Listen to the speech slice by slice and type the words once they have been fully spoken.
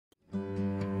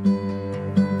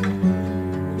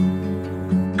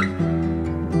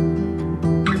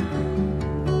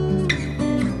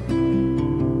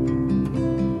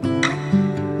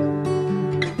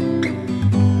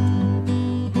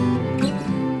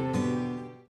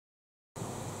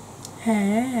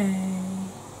Hey,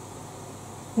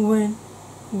 when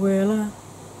will I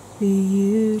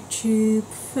be YouTube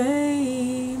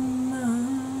famous?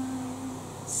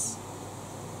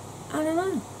 I don't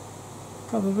know.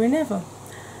 Probably never.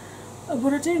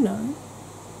 What I do know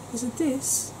is that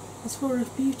this is for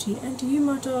of beauty, and to you,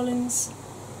 my darlings,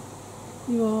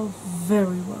 you are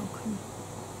very welcome.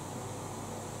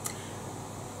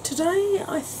 Today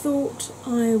I thought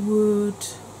I would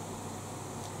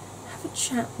have a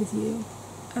chat with you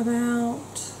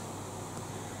about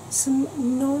some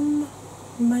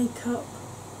non-makeup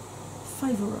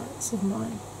favourites of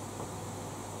mine.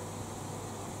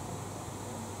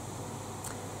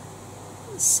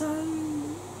 So,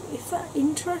 if that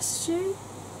interests you,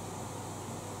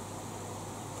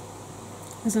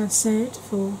 as I've said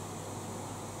for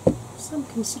some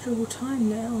considerable time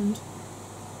now, and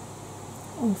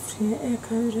oft hear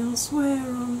echoed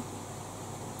elsewhere on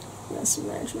less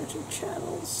imaginative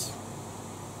channels,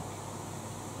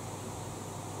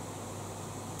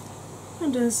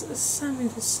 and as Sammy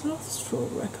the Slothstraw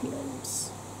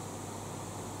recommends,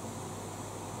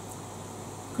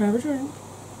 grab a drink,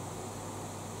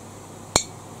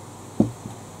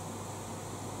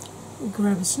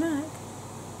 grab a snack,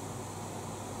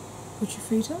 put your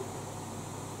feet up,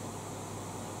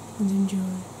 and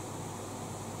enjoy.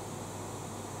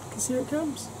 Because here it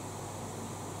comes.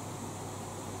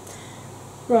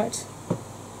 Right,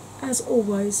 as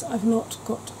always, I've not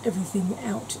got everything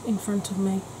out in front of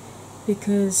me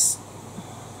because,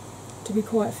 to be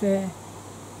quite fair,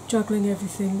 juggling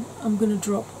everything, I'm going to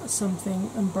drop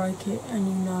something and break it, and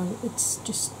you know, it's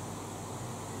just...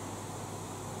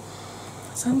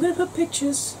 So I'm going to put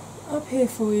pictures up here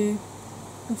for you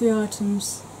of the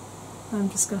items I'm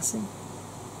discussing.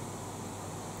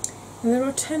 And there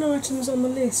are 10 items on the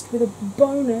list with a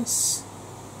bonus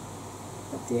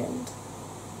at the end.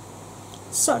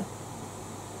 So,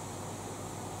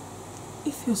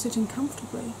 if you're sitting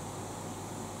comfortably,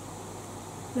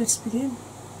 let's begin.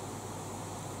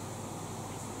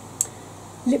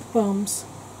 Lip balms.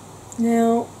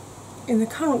 Now, in the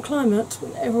current climate,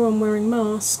 with everyone wearing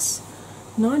masks,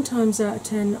 9 times out of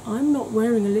 10 I'm not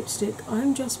wearing a lipstick,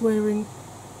 I'm just wearing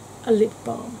a lip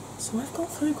balm. So I've gone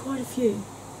through quite a few.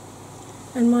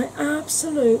 And my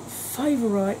absolute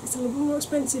favourite, it's a little bit more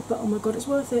expensive, but oh my god, it's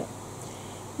worth it,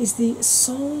 is the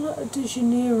Sol de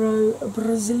Janeiro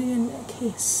Brazilian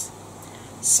Kiss.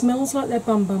 Smells like their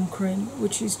bum bum cream,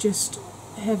 which is just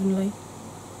heavenly.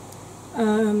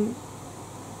 But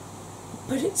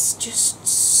it's just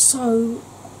so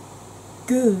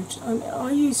good.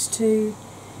 I used to,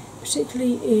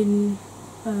 particularly in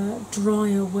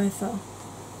drier weather,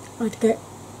 I'd get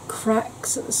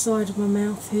cracks at the side of my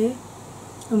mouth here,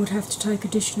 and would have to take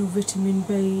additional vitamin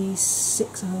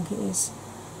B6, I think it is,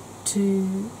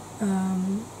 to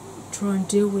try and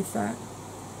deal with that.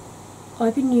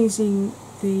 I've been using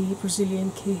the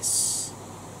Brazilian Kiss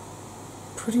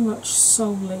pretty much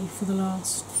solely for the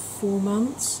last 4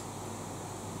 months.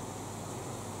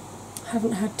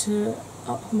 Haven't had to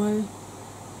up my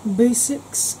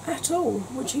B6 at all,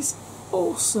 which is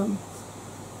awesome.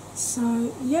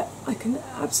 So, yep, I can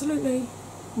absolutely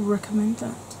recommend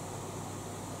that.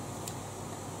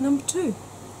 Number 2,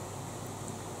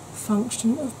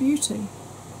 Function of Beauty.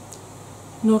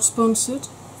 Not sponsored,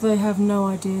 they have no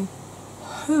idea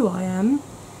who I am,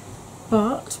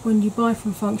 but when you buy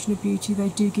from Function of Beauty they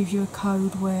do give you a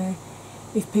code where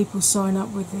if people sign up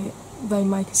with it they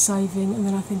make a saving, and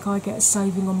then I think I get a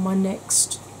saving on my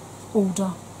next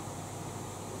order.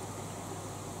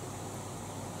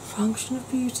 Function of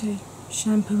Beauty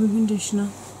shampoo and conditioner.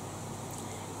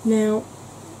 Now,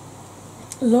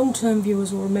 long-term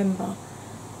viewers will remember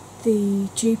the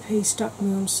GP stuck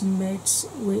me on some meds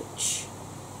which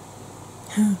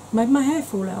made my hair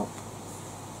fall out.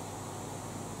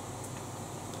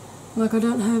 Like I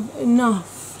don't have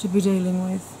enough to be dealing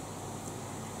with.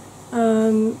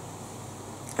 And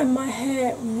my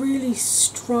hair really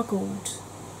struggled.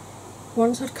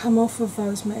 Once I'd come off of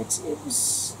those meds,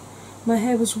 my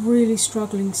hair was really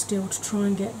struggling still to try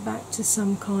and get back to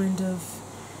some kind of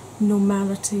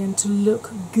normality and to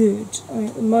look good. I mean,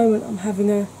 at the moment I'm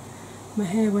having my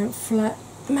hair went flat,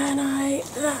 man, I hate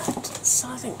that, so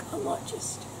I think I might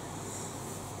just,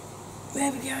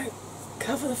 there we go,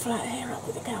 cover the flat hair up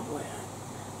with a cowboy hat.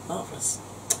 Marvellous.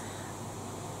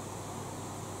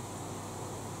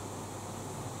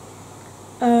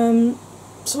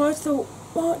 So I thought,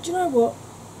 well, do you know what,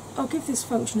 I'll give this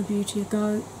Function of Beauty a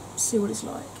go, see what it's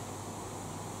like.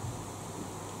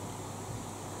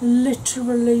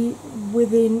 Literally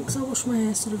within, because I wash my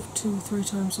hair sort of 2 or 3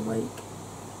 times a week,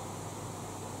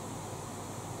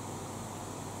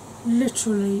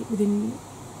 literally within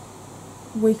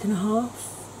a week and a half,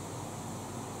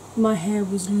 my hair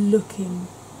was looking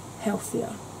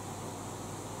healthier.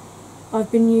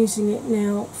 I've been using it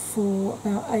now for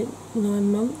about 8-9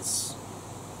 months,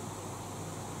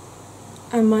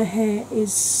 and my hair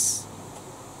is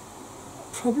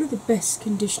probably the best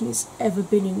condition it's ever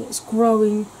been in. It's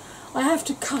growing. I have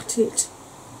to cut it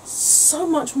so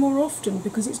much more often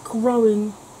because it's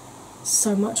growing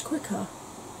so much quicker,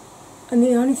 and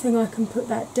the only thing I can put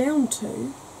that down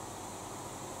to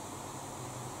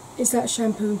is that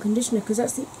shampoo and conditioner, because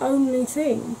that's the only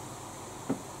thing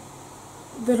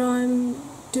that I'm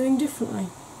doing differently.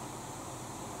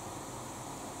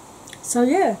 So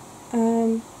yeah,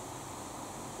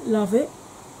 love it,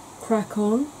 crack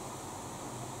on.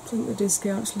 I think the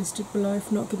discount's listed below,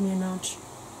 if not give me a nudge.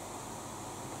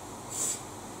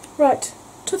 Right,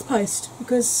 toothpaste,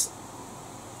 because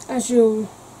as you'll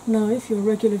know if you're a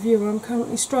regular viewer, I'm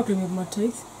currently struggling with my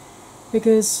teeth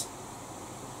because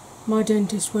my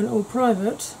dentist went all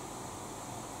private.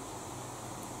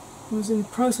 I was in the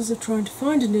process of trying to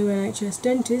find a new NHS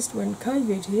dentist when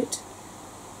COVID hit,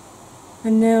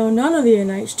 and now none of the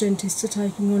NH dentists are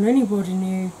taking on anybody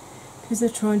new because they're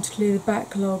trying to clear the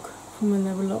backlog from when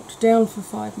they were locked down for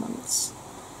 5 months.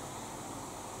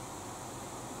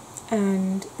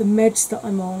 And the meds that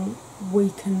I'm on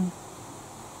weaken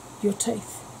your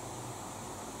teeth.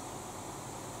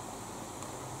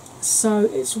 So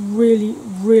it's really,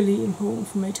 really important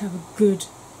for me to have a good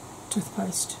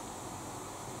toothpaste.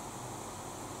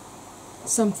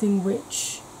 Something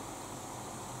which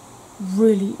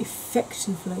really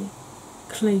effectively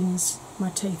cleans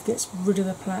my teeth, gets rid of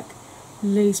the plaque,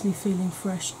 leaves me feeling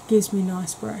fresh, gives me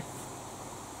nice breath.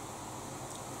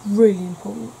 Really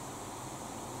important.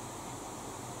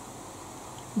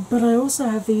 But I also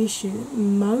have the issue that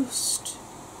most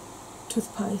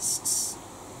toothpastes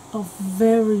are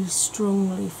very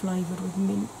strongly flavoured with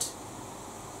mint.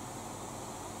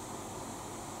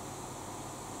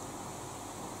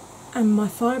 And my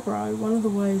fibro, one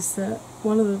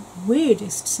of the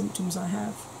weirdest symptoms I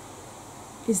have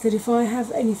is that if I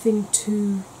have anything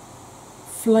too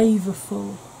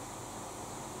flavourful,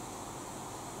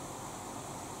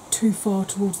 too far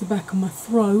towards the back of my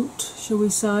throat, shall we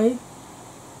say,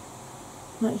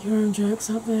 make your own jokes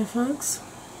up there, folks,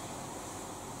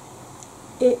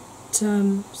 it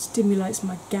stimulates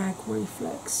my gag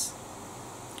reflex.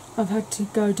 I've had to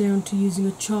go down to using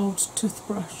a child's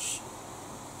toothbrush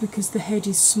because the head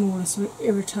is smaller, so it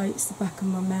irritates the back of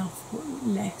my mouth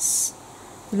less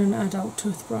than an adult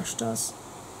toothbrush does.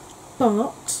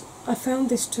 But I found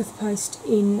this toothpaste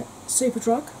in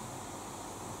Superdrug.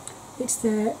 It's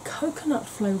their coconut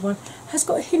flavoured one. It has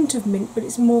got a hint of mint, but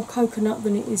it's more coconut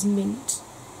than it is mint.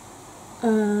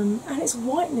 And it's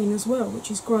whitening as well, which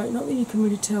is great. Not that you can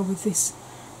really tell with this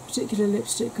particular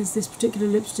lipstick, because this particular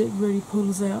lipstick really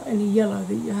pulls out any yellow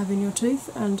that you have in your teeth,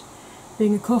 and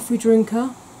being a coffee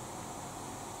drinker.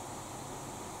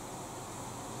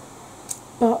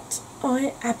 But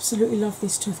I absolutely love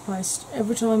this toothpaste.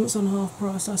 Every time it's on half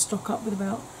price I stock up with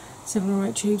about 7 or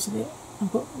 8 tubes of it.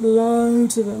 I've got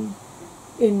loads of them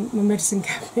in my medicine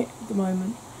cabinet at the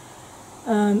moment.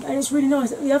 And it's really nice.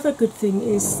 The other good thing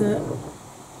is that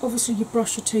obviously you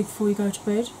brush your teeth before you go to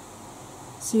bed,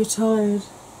 so you're tired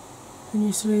and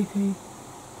you're sleepy,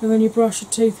 and then you brush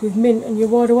your teeth with mint and you're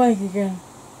wide awake again.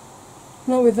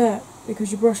 Not with that,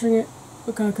 because you're brushing it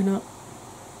with coconut,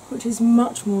 which is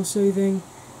much more soothing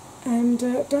and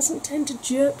doesn't tend to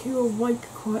jerk you awake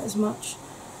quite as much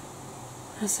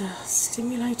as a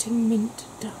stimulating mint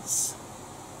does.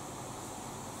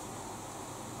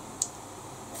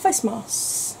 Face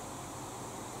masks.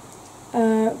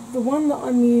 The one that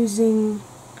I'm using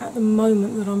at the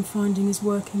moment that I'm finding is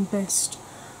working best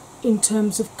in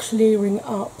terms of clearing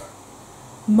up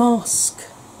mask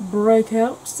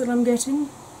breakouts that I'm getting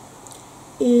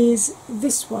is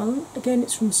this one. Again,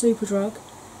 it's from Superdrug,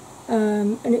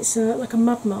 and it's like a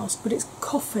mud mask, but it's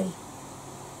coffee.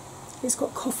 It's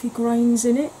got coffee grains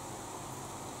in it,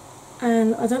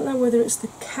 and I don't know whether it's the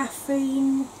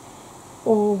caffeine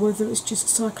or whether it's just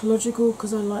psychological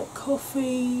because I like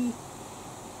coffee,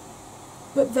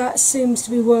 but that seems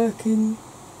to be working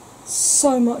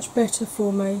so much better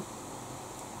for me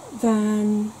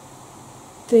than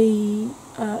the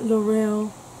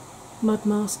L'Oreal mud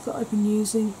mask that I've been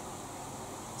using.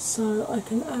 So I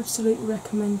can absolutely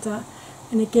recommend that,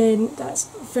 and again that's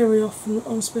very often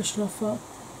on special offer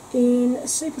in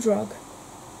Superdrug.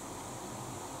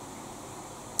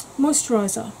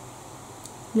 Moisturiser.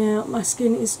 Now my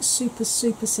skin is super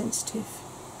sensitive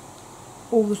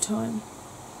all the time,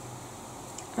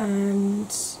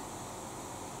 and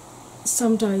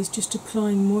some days just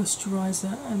applying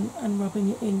moisturiser and rubbing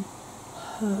it in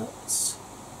hurts.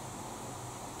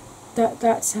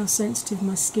 That's how sensitive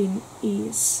my skin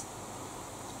is.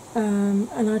 And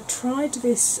I tried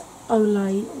this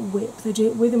Olay Whip. They do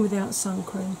it with and without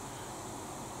sunscreen.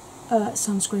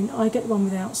 I get the one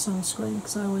without sunscreen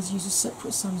because I always use a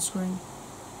separate sunscreen.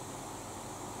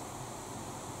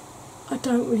 I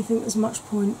don't really think there's much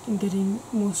point in getting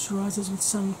moisturisers with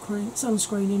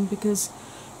sunscreen in, because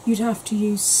you'd have to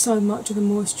use so much of the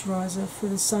moisturiser for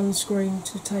the sunscreen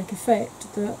to take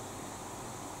effect that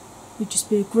you'd just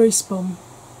be a grease bomb.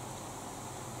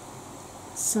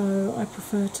 So I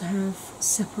prefer to have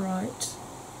separate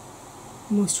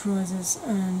moisturisers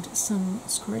and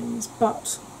sunscreens.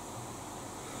 But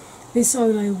this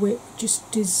Olay Whip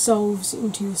just dissolves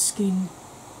into your skin.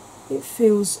 It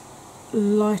feels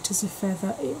light as a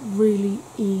feather. It really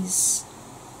is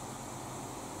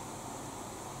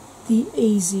the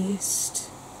easiest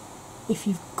if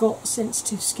you've got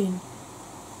sensitive skin.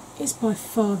 It's by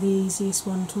far the easiest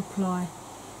one to apply,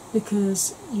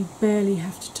 because you barely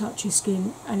have to touch your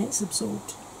skin and it's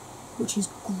absorbed, which is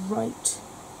great.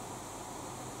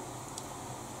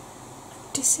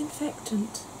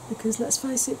 Disinfectant, because let's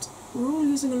face it, we're all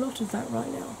using a lot of that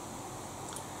right now.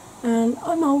 And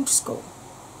I'm old school.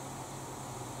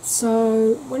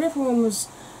 So when everyone was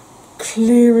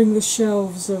clearing the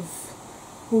shelves of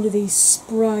all of these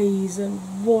sprays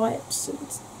and wipes,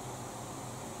 and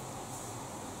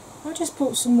I just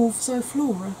bought some more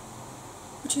Zoflora,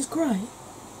 which is great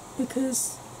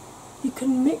because you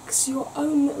can mix your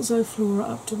own Zoflora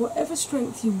up to whatever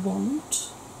strength you want.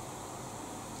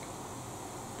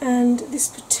 And this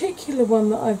particular one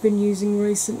that I've been using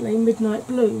recently, Midnight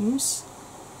Blooms,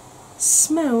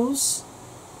 smells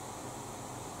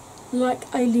like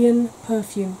Alien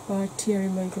Perfume by Thierry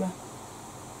Mugler.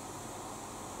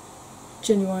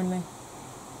 Genuinely.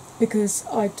 Because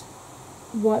I'd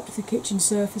wiped the kitchen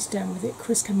surface down with it.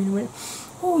 Chris came in and went,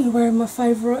 "Oh, you're wearing my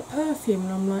favourite perfume."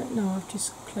 And I'm like, "No, I've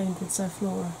just cleaned with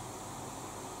Zoflora."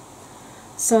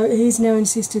 So he's now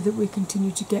insisted that we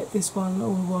continue to get this one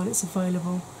all while it's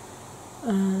available,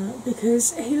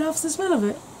 because he loves the smell of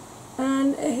it,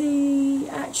 and he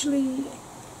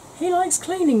likes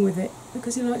cleaning with it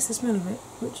because he likes the smell of it,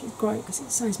 which is great because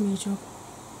it saves me a job.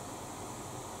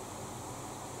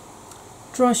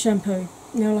 Dry shampoo.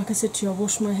 Now, like I said to you, I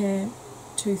wash my hair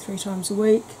 2-3 times a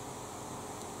week,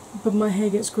 but my hair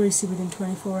gets greasy within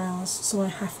 24 hours, so I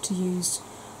have to use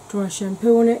dry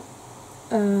shampoo on it.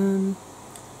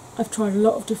 I've tried a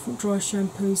lot of different dry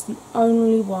shampoos. The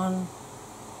only one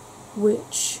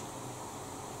which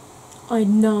I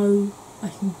know I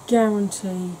can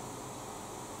guarantee,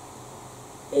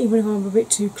 even if I'm a bit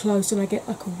too close and I get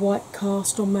like a white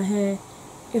cast on my hair,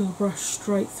 it'll brush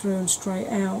straight through and straight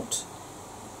out.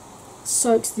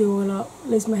 Soaks the oil up,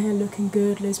 leaves my hair looking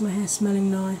good, leaves my hair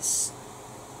smelling nice,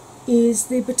 is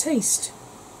the Batiste.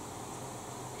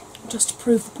 Just to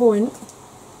prove the point,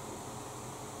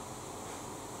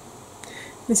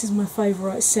 this is my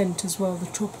favourite scent as well, the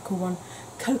tropical one.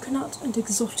 Coconut and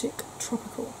Exotic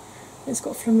Tropical. It's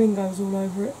got flamingos all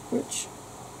over it, which...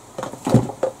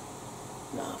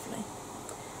 lovely.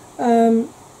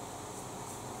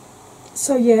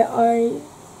 So yeah,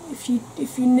 if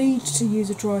you need to use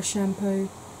a dry shampoo,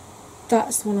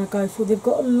 that's the one I go for. They've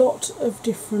got a lot of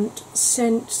different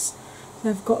scents.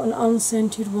 They've got an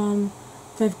unscented one.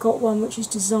 They've got one which is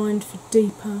designed for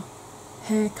deeper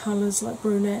hair colours like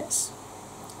brunettes.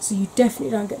 So you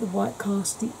definitely don't get the white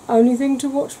cast. The only thing to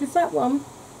watch with that one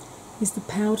is the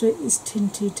powder is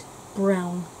tinted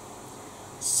brown.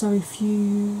 So if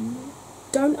you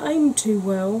don't aim too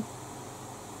well,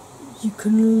 you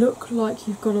can look like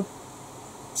you've got a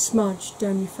smudge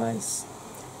down your face.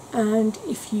 And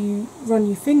if you run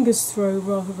your fingers through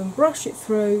rather than brush it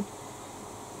through,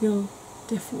 you'll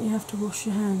definitely have to wash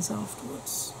your hands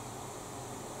afterwards.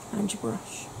 And your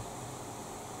brush.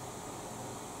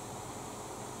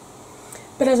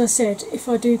 But as I said, if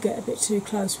I do get a bit too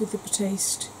close with the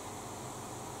Batiste,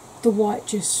 the white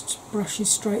just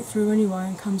brushes straight through anyway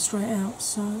and comes straight out,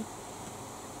 so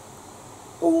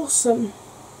awesome.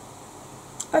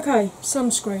 Okay,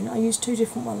 sunscreen. I use two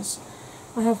different ones.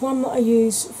 I have one that I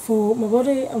use for my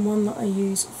body and one that I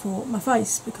use for my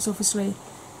face, because obviously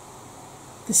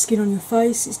the skin on your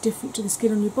face is different to the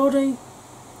skin on your body,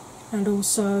 and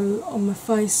also on my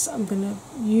face I'm going to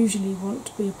usually want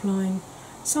to be applying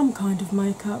some kind of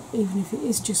makeup, even if it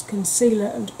is just concealer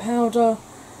and powder,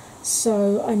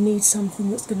 so I need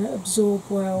something that's going to absorb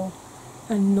well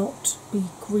and not be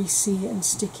greasy and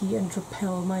sticky and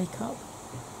repel makeup.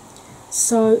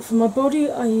 So for my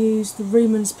body I use the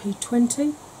Riemann's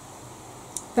P20.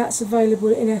 That's available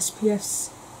in SPFs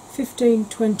 15,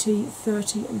 20,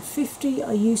 30 and 50.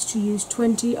 I used to use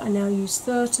 20, I now use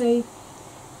 30.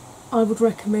 I would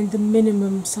recommend the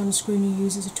minimum sunscreen you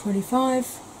use is a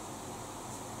 25.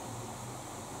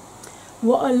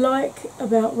 What I like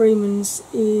about Riemann's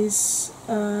is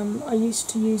I used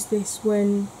to use this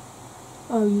when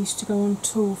I used to go on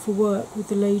tour for work with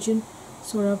the Legion.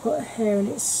 So I've got a hair and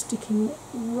it's sticking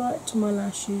right to my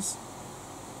lashes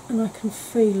and I can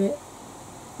feel it,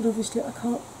 but obviously I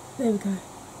can't. There we go,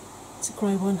 it's a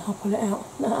grey one, I'll pull it out.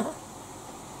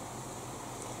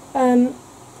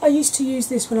 I used to use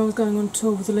this when I was going on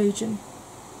tour with the Legion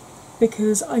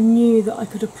because I knew that I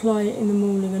could apply it in the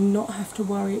morning and not have to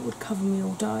worry it would cover me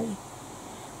all day.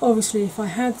 Obviously if I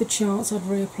had the chance I'd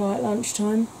reapply at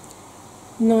lunchtime.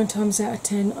 9 times out of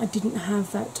 10 I didn't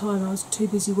have that time, I was too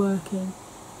busy working.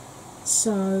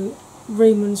 So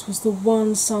Riemann's was the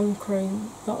one sun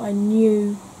cream that I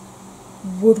knew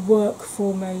would work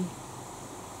for me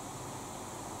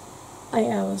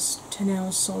 8 hours, 10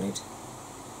 hours solid.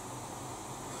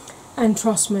 And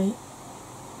trust me,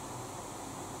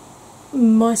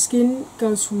 my skin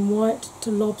goes from white to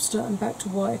lobster and back to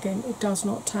white again. It does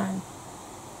not tan.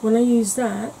 When I use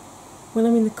that, when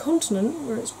I'm in the continent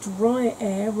where it's dry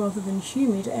air rather than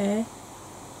humid air,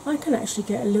 I can actually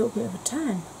get a little bit of a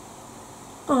tan.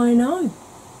 I know.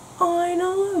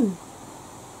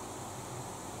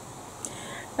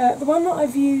 The one that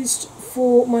I've used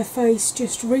for my face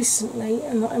just recently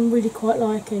and that I'm really quite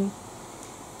liking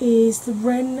is the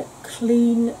Ren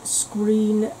Clean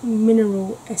Screen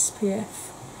Mineral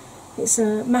SPF. It's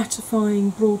a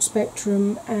mattifying broad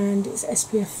spectrum and it's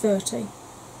SPF 30.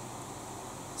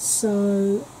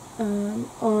 So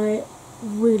I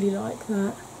really like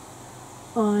that.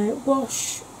 I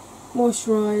wash,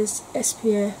 moisturise,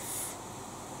 SPF,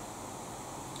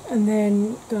 and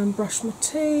then go and brush my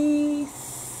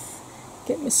teeth,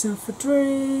 get myself a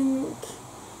drink,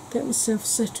 get myself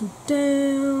settled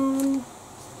down,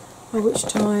 by which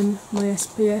time my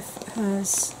SPF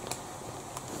has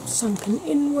sunken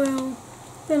in well.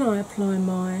 Then I apply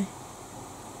my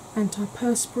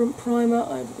antiperspirant primer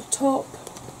over the top,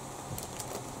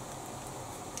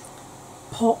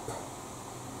 pop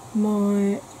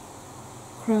my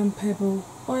Crown Pebble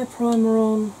eye primer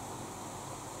on,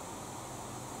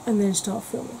 and then start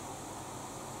filming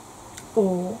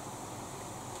or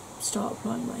start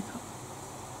applying makeup.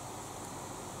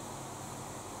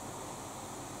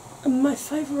 And my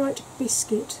favourite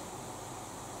biscuit,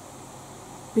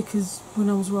 because when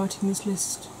I was writing this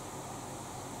list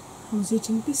I was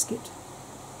eating biscuit.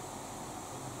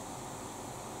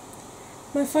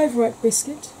 My favourite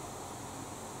biscuit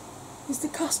is the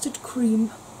custard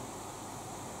cream.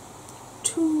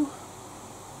 2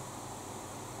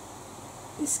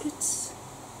 biscuits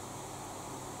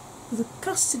with a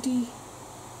custardy,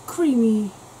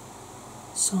 creamy,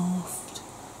 soft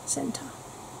centre.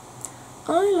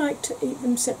 I like to eat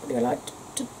them separately. I like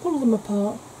to pull them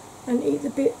apart and eat the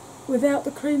bit without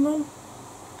the cream on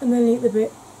and then eat the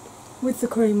bit with the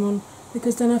cream on,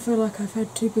 because then I feel like I've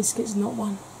had 2 biscuits and not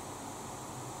one.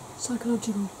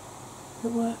 Psychological.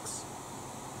 It works.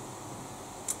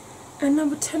 And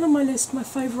number 10 on my list, my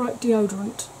favourite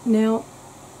deodorant. Now,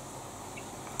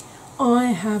 I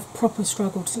have proper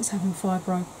struggled since having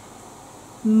fibro.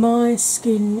 My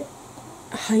skin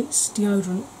hates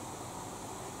deodorant.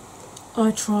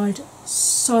 I tried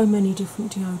so many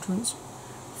different deodorants,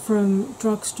 from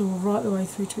drugstore right the way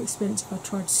through to expensive. I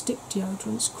tried stick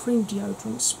deodorants, cream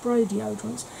deodorants, spray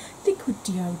deodorants, liquid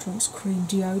deodorants, cream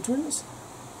deodorants,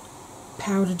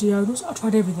 powder deodorants. I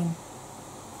tried everything.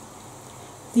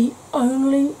 The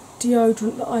only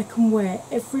deodorant that I can wear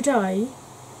every day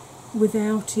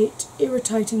without it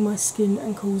irritating my skin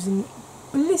and causing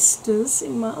blisters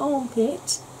in my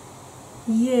armpit,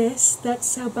 yes,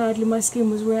 that's how badly my skin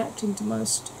was reacting to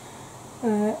most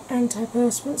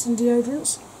antiperspirants and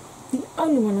deodorants. The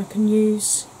only one I can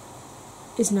use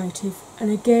is Native, and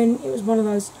again it was one of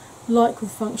those, like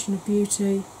with Function of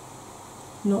Beauty,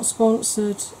 not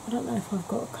sponsored. I don't know if I've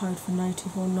got a code for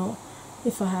Native or not.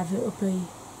 If I have, it will be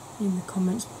in the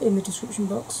comments, in the description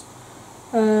box.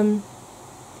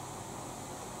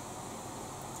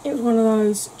 It was one of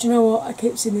those, do you know what, I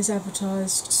keep seeing this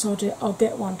advertised, sod it, I'll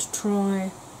get one to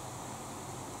try,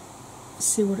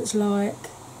 see what it's like.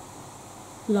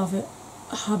 Love it.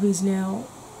 Hubby's now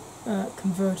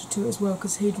converted to it as well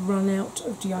because he'd run out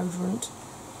of deodorant,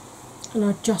 and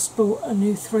I just bought a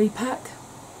new 3-pack,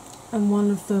 and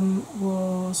one of them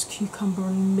was cucumber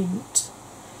and mint,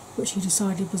 which he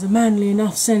decided was a manly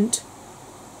enough scent.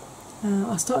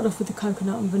 I started off with the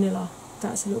coconut and vanilla.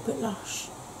 That's a little bit lush.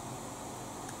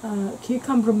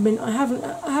 cucumber and mint. I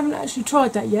haven't actually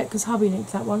tried that yet because hubby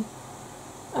needs that one.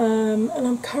 And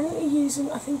I'm currently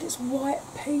using, I think it's white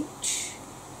peach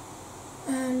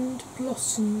and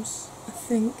blossoms, I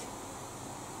think.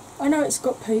 I know it's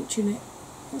got peach in it.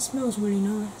 It smells really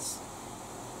nice.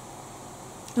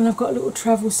 And I've got a little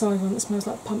travel size one that smells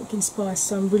like pumpkin spice,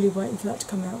 so I'm really waiting for that to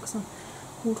come out because I'll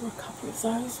order a couple of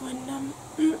those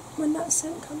when that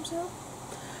scent comes out.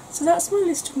 So that's my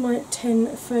list of my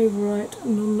 10 favourite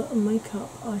non-makeup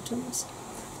items.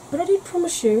 But I did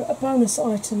promise you a bonus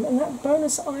item, and that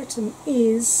bonus item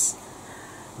is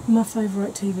my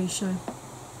favourite TV show.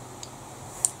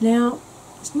 Now,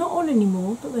 it's not on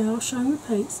anymore, but they are showing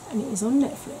repeats, and it is on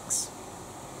Netflix.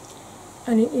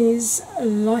 And it is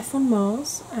Life on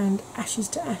Mars and Ashes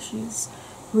to Ashes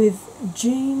with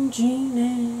Jean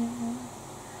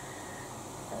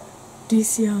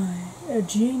DCI,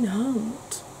 Jean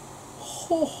Hunt.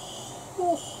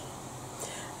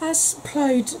 As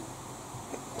played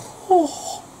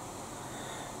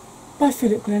by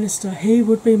Philip Glenister. He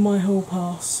would be my hall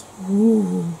pass.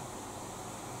 Ooh.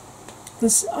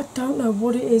 I don't know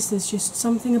what it is, there's just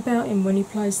something about him when he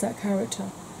plays that character.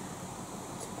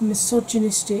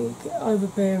 Misogynistic,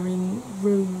 overbearing,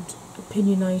 rude,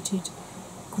 opinionated,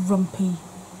 grumpy,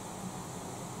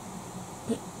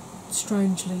 but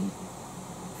strangely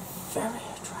very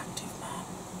attractive man.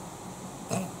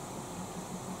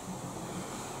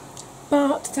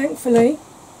 But thankfully,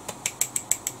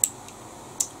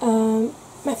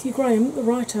 Matthew Graham, the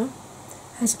writer,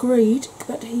 has agreed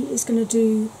that he is going to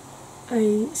do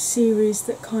a series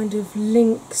that kind of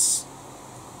links,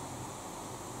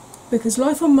 because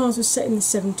Life on Mars was set in the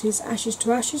 70s, Ashes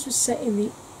to Ashes was set in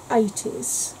the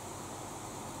 80s,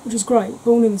 which is great.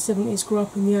 Born in the 70s, grew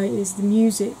up in the 80s. The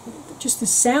music, just the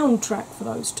soundtrack for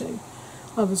those two,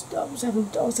 I was having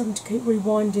to keep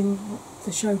rewinding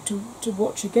the show to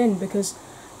watch again because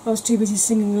I was too busy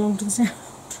singing along to the sound.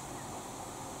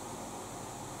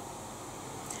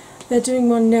 They're doing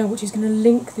one now which is going to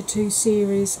link the two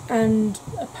series and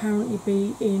apparently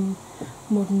be in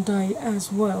modern day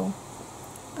as well.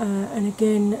 And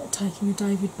again, taking a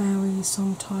David Bowie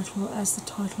song title as the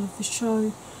title of the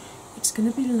show, it's going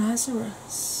to be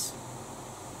Lazarus.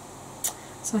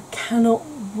 So I cannot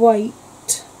wait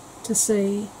to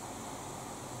see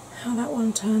how that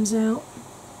one turns out.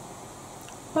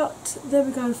 But there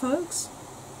we go, folks.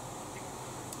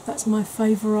 That's my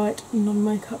favourite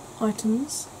non-makeup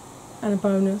items and a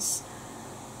bonus.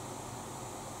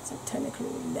 So technically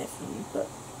 11, but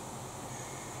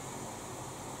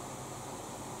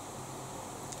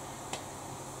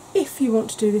if you want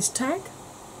to do this tag,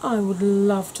 I would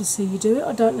love to see you do it.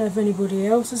 I don't know if anybody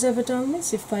else has ever done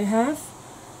this. If they have,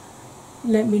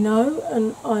 let me know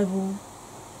and I will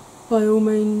by all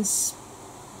means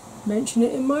mention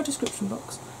it in my description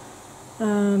box.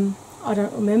 I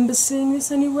don't remember seeing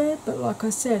this anywhere, but like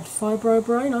I said, fibro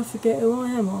brain, I forget who I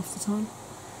am half the time.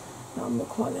 No, I'm not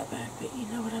quite that bad, but you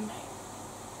know what I mean.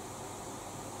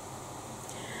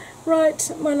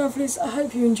 Right, my lovelies, I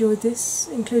hope you enjoyed this,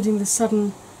 including the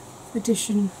sudden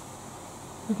addition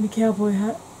of my cowboy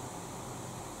hat.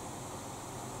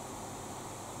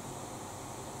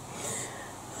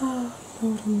 Oh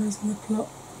Lord, I'm losing the plot.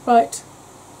 Right,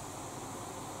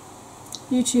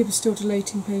 YouTube is still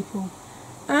deleting people,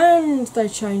 and they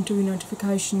changed all your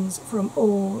notifications from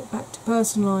all back to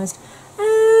personalised,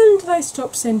 and they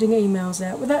stopped sending emails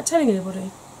out without telling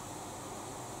anybody.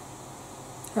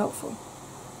 Helpful.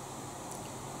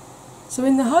 So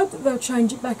in the hope that they'll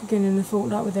change it back again in a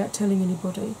fortnight without telling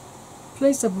anybody,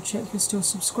 please double check you're still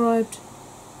subscribed,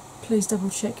 please double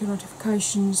check your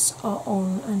notifications are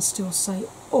on and still say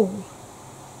all.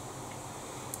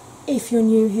 If you're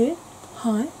new here,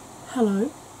 hi,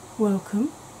 hello, welcome.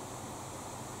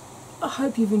 I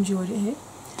hope you've enjoyed it here.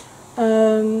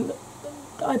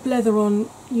 I blether on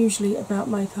usually about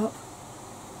makeup.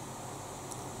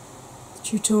 The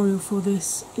tutorial for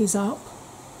this is up.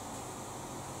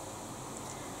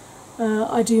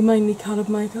 I do mainly coloured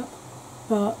makeup,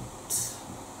 but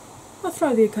I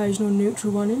throw the occasional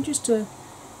neutral one in just to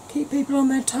keep people on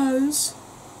their toes.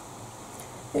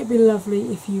 It'd be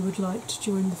lovely if you would like to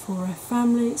join the 4F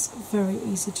family. It's very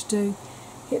easy to do.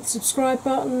 Hit the subscribe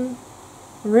button,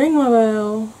 ring my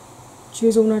bell,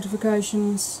 choose all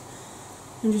notifications,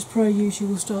 and just pray YouTube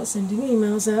will start sending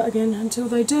emails out again. Until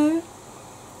they do,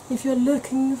 if you're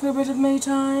looking for a bit of me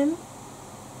time,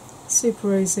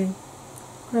 super easy.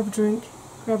 Grab a drink,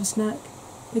 grab a snack,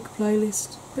 pick a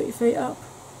playlist, put your feet up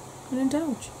and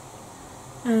indulge.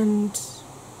 And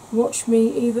watch me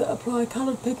either apply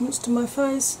coloured pigments to my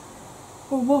face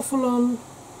or waffle on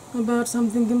about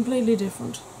something completely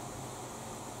different.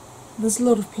 There's a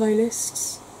lot of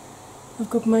playlists.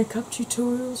 I've got makeup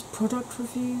tutorials, product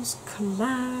reviews,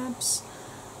 collabs,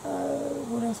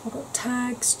 what else have I got?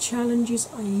 Tags, challenges.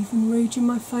 I even read you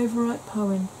my favourite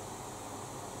poem.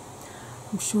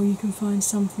 I'm sure you can find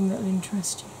something that'll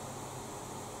interest you.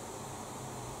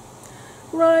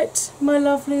 Right, my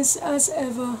lovelies, as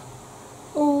ever,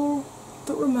 all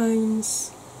that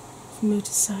remains for me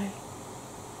to say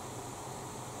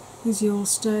is you'll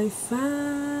stay fabulous,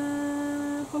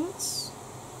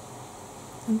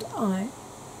 and I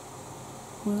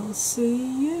will see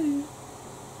you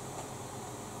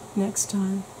next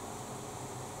time.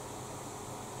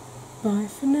 Bye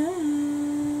for now.